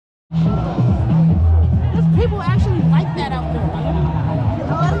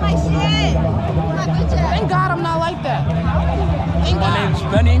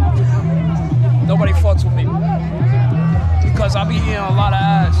Benny, nobody fucks with me. Because I be eating a lot of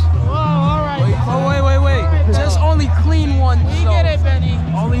ass. Whoa, alright. Wait. Just only clean ones, We though. get it, Benny.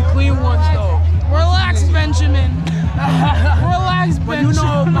 Only clean ones, though. Relax, Benjamin. Relax, Benjamin. But you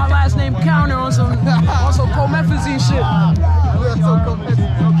know my last name counter on some promethazine shit. Can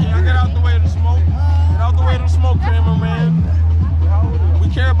I get out the way of the smoke? Get out the way of the smoke, cameraman. We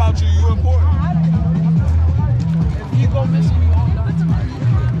care about you. You important. If you go missing, you all die tonight.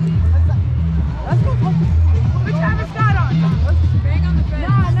 Let's go. Which have a start on? Let's bang on the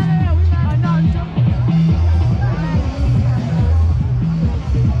fence. No.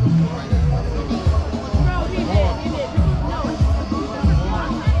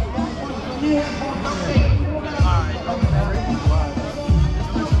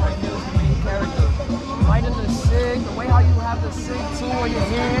 Lighting the cig, the way how you have the cig too on your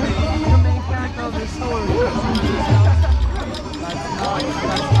hand, you're the main character of this story.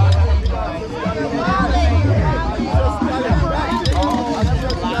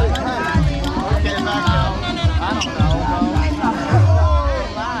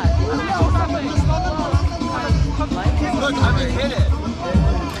 Look, I can hit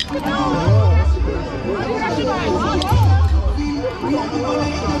it.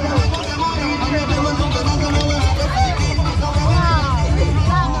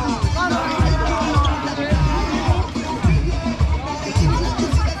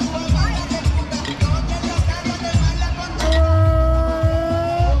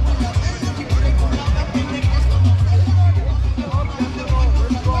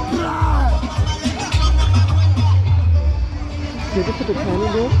 Did they put the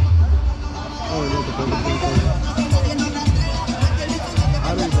cannon there? Oh, no, the cannon.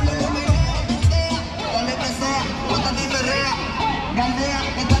 I don't even know.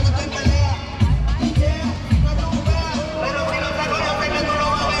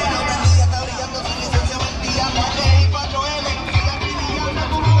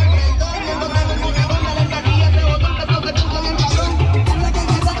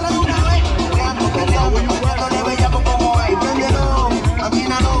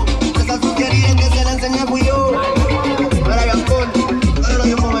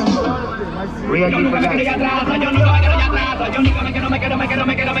 Yo nunca me quedo ya atrás, yo nunca me quedo ya atrás, yo nunca me quedo,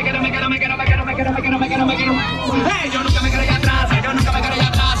 hey, yo nunca me quedo ya atrás, yo nunca me quedo ya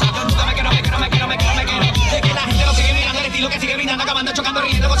atrás, yo nunca me quedo, es que la gente lo sigue mirando, el estilo que sigue brindando, acabando, chocando,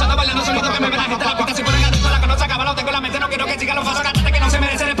 riendo, gozando, bailando, sonido que me ve la gente, la puerta si ponen adentro, la que no se acaba, lo tengo en la mente, no quiero que siga los pasos, cantante que no se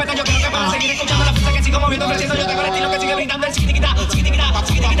merece respeto, yo quiero que puedan seguir escuchando la pista que sigo moviendo, creciendo, yo tengo el estilo que sigue brindando, el chiquitiquita,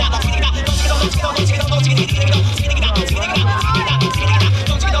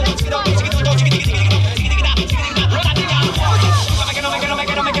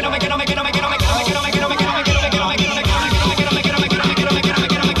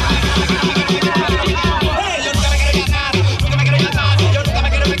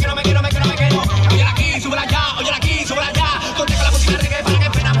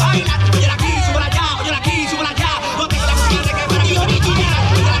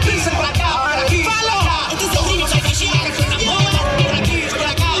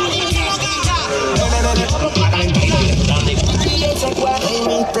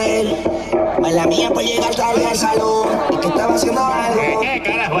 La mía por llegar tarde al salón. Es que estaba haciendo algo. ¿Qué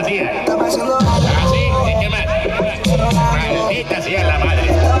carajo hacía? Estaba haciendo algo. ¿Ah, sí? ¿Y qué más? Maldita sea la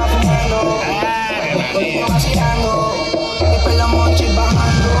madre. Estaba fumando. María. Vacilando. Después la mochi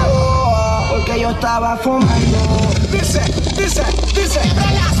bajando. Porque yo estaba fumando. Dice.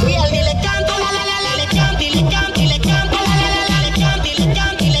 Y alguien le canto, le canto y le canto y le canto, le canto y le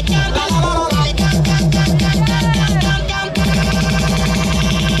canto y le canto,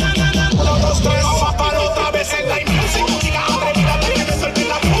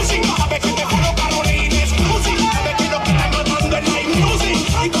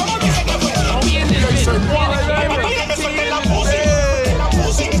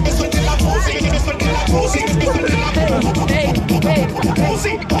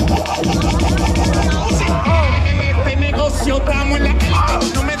 Este negocio estamos en la élite.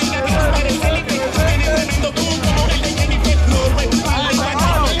 No me digas que tú eres élite. Tienes tremendo tú como el de Jennifer López.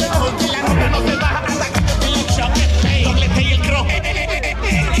 Porque la nota no se baja hasta que te pille el shot. Doblete y el cross.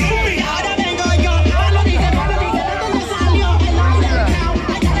 ahora vengo yo. Pablo dice, ¿de dónde salió? El aire del cao.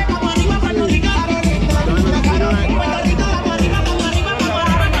 Allá de vamos arriba, Puerto Rico. Puerto Rico, vamos arriba, vamos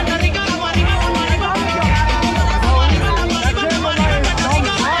arriba, vamos arriba. Puerto Rico, vamos arriba, vamos arriba.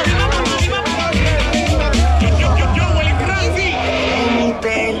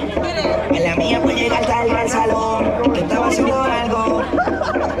 A la mía por llegar tarde al salón. Que estaba haciendo algo.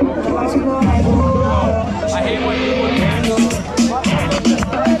 Estaba haciendo algo. I hate when people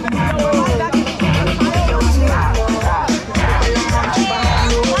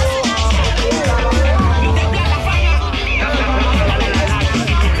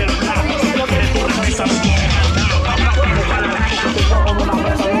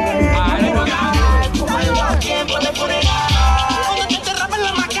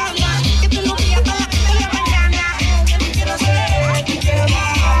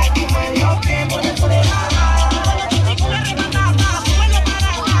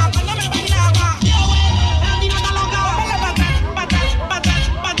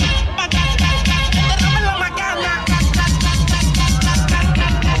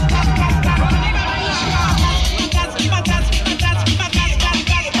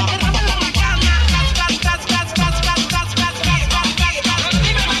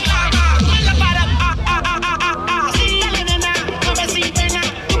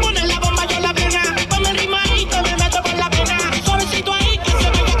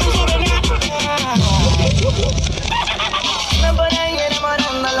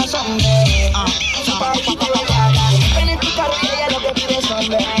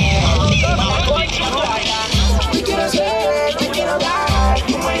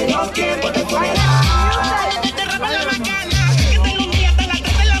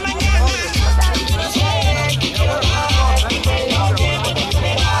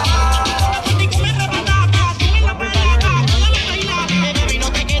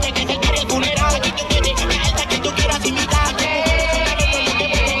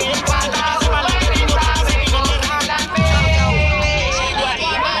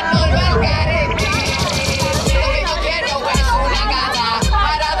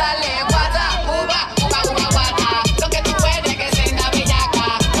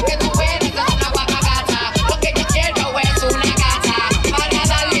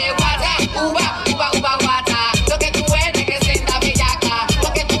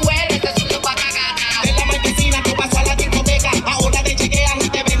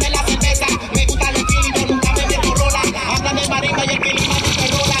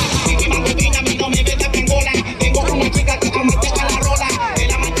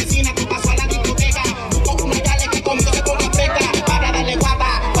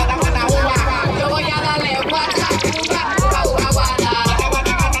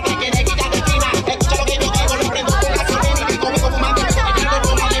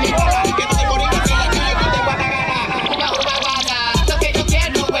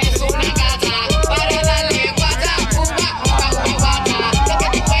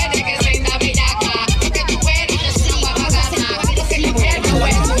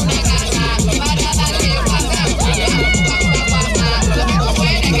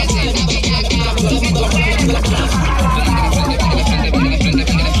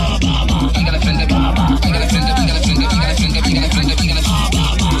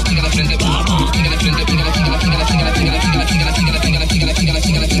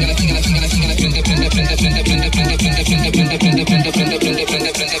frente, frente, frente, frente, frente, frente, frente, frente, frente,